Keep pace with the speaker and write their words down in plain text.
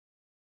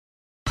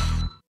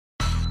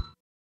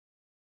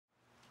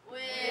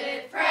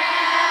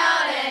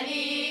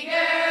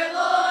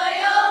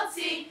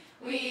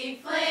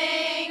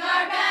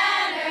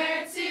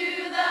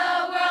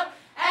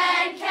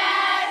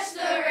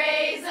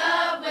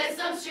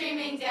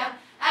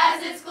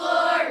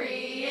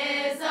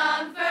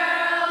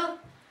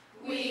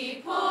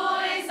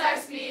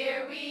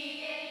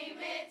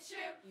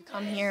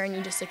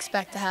just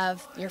expect to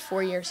have your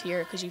 4 years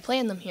here because you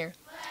planned them here.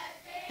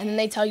 And then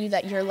they tell you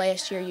that your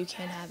last year you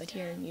can't have it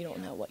here and you don't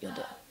know what you'll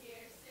do.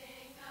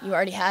 You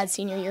already had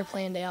senior year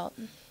planned out.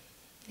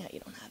 Yeah, you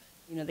don't have it.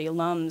 You know, the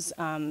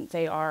alums,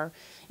 they are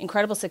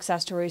incredible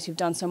success stories who've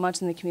done so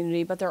much in the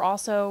community, but they're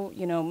also,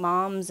 you know,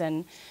 moms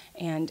and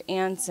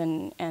aunts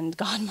and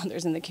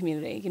godmothers in the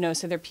community. You know,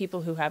 so they're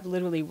people who have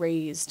literally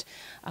raised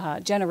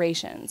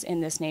generations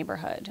in this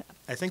neighborhood.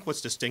 I think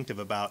what's distinctive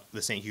about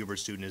the St. Hubert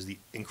student is the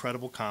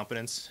incredible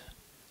confidence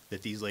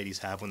that these ladies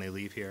have when they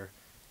leave here,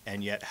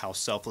 and yet how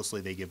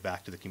selflessly they give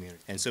back to the community.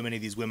 And so many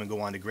of these women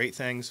go on to great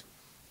things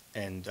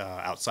and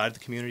outside of the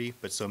community,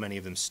 but so many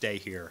of them stay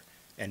here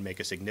and make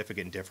a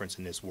significant difference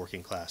in this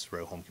working class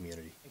row home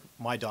community.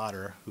 My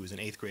daughter, who's an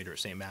 8th grader at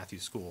St.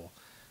 Matthew's School,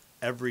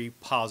 every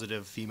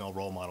positive female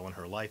role model in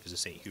her life is a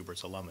St.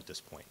 Hubert's alum at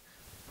this point.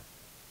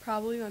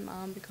 Probably my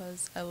mom,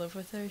 because I live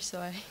with her, so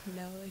I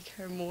know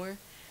her more.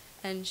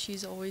 And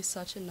she's always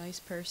such a nice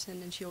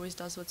person, and she always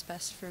does what's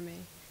best for me.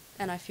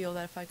 And I feel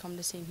that if I come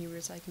to St.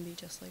 Hubert's, I can be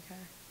just like her.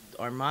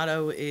 Our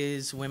motto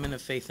is Women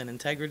of Faith and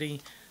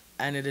Integrity,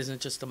 and it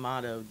isn't just a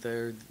motto.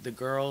 The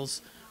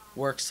girls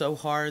work so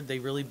hard. They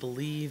really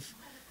believe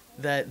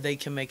that they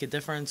can make a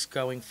difference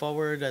going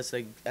forward as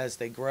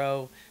they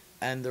grow,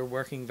 and they're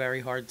working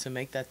very hard to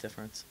make that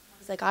difference.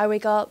 It's like I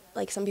wake up,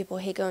 like some people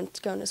hate going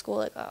to school,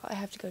 like, oh, I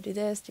have to go do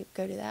this, to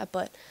go do that,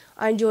 but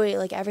I enjoy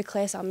like every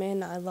class I'm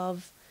in. I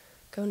love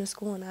going to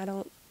school,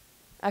 and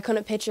I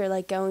couldn't picture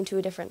like going to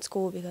a different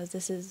school because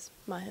this is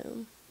my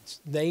home.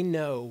 They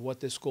know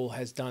what this school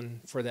has done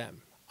for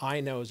them.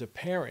 I know as a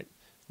parent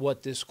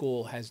what this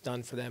school has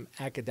done for them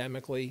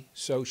academically,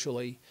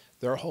 socially,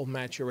 their whole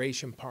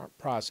maturation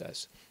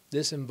process.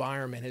 This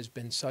environment has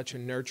been such a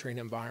nurturing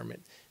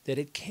environment that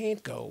it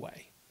can't go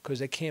away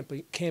because it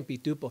can't be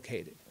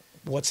duplicated.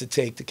 What's it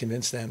take to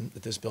convince them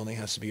that this building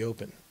has to be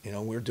open? You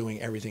know, we're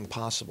doing everything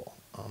possible.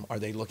 Are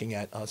they looking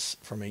at us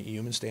from a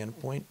human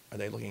standpoint? Are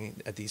they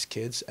looking at these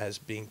kids as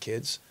being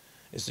kids?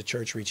 Is the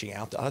church reaching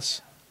out to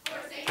us?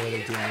 Or are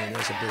they dealing with it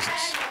as a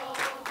business?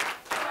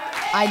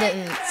 I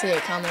didn't see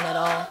it coming at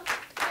all.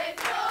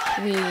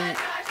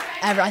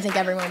 I think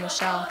everyone was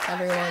shocked.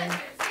 Everyone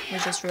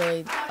was just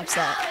really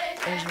upset.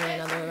 There was really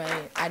another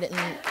way.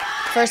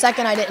 For a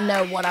second, I didn't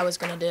know what I was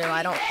going to do.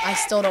 I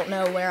still don't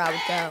know where I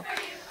would go.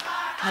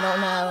 I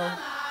don't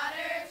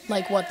know,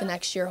 like, what the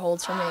next year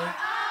holds for me.